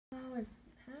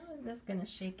is this going to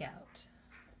shake out?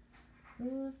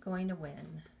 Who's going to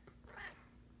win?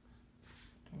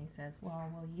 Kenny says, well,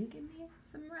 will you give me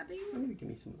some rubbing? Oh, you give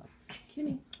me some love.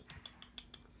 Kenny.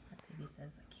 That baby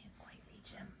says, I can't quite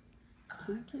reach him.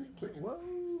 Kenny. Whoa.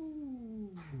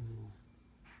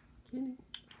 Kenny.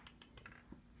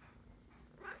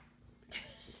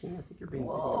 Kenny, I think you're being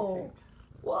Whoa.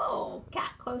 Whoa.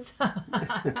 Cat, close up.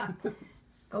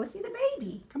 Go see the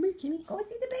baby. Come here, Kenny. Go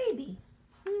see the baby.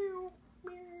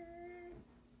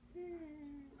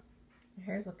 Your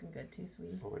hair's looking good too,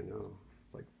 sweetie. Oh, I know.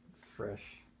 It's like fresh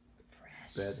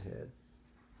bedhead.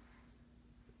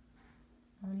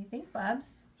 What do you think,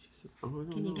 Bubs? She says, oh, I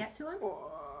don't Can know. you get to him?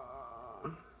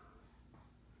 Oh.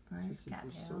 Where's She says Cat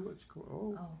there's tail? so much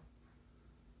cool. Oh.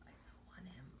 I so want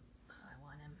him. Oh, I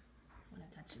want him. I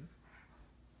want to touch him.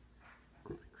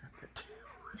 Oh, grab that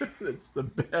tail. That's the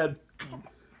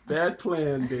bad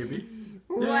plan, baby.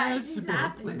 What That's is a bad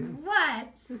happening? plan. What?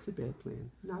 That's a bad plan.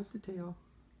 Not the tail.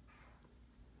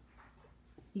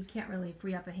 You can't really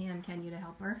free up a hand, can you, to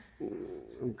help her?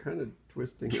 I'm kind of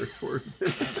twisting her towards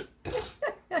it.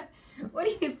 What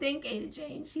do you think, Ada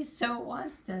Jane? She so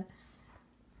wants to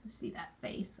see that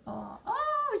face. Oh,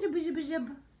 oh, zhub, zhub, zhub.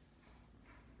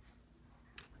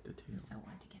 The tail. You so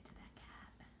want to get to that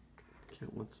cat.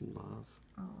 Cat wants some love.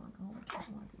 Oh, no, the cat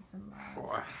wants some love.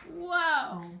 Oh,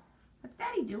 Whoa! What's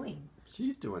Daddy doing?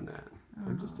 she's doing that.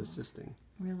 I'm just Oh. assisting.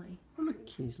 Really? Oh, look,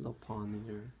 Kenny's little paw in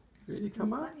the air. Ready to Just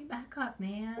come up? let me back up,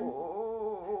 man.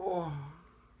 Oh,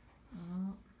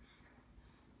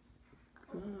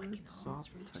 Oh, I good. can Soft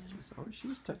almost reach him. touches. Oh, she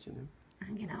was touching him. I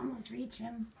can almost reach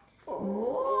him.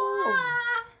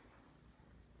 Oh.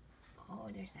 Oh,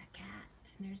 there's that cat.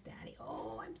 And there's Daddy.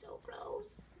 Oh, I'm so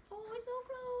close. Oh, I'm so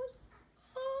close.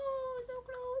 Oh, so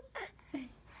close.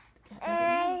 The cat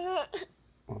doesn't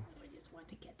know. I just want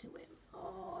to get to him.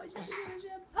 Oh, jump, jump,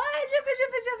 jump. Hi, jump,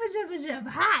 jump, jump, jump, jump.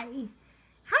 Hi.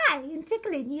 Hi, I'm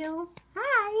tickling you.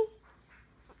 Hi.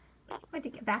 Want to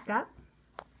get back up?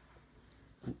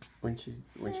 When she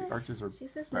arches her She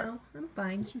says back, no. I'm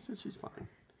fine. she says she's fine.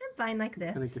 I'm fine like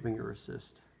this. Kind of giving her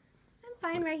assist. I'm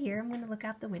fine right here. I'm going to look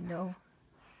out the window.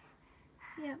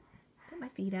 Yep. Put my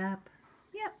feet up.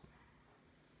 Yep.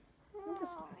 I'll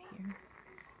just lie here.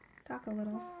 Talk a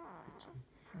little.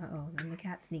 Uh-oh, then the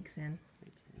cat sneaks in.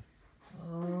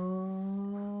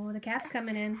 Oh, the cat's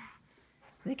coming in.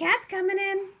 The cat's coming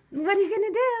in. What are you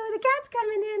going to do? The cat's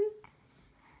coming in.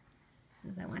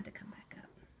 Says I want to come back up.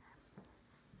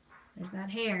 There's that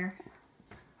hair.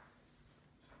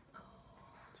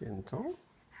 Gentle.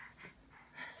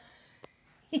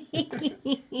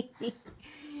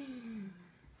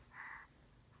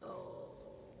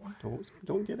 Oh.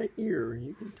 Don't get an ear.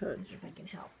 You can touch. See if I can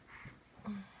help.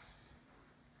 See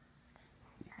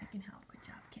if I can help. Good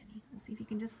job, Kenny. Let's see if you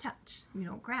can just touch. You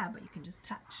don't grab, but you can just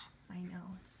touch. I know.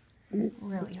 It's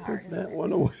really hard. Put that Isn't it?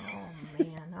 one away. Oh,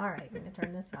 man. All right. I'm going to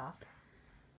turn this off.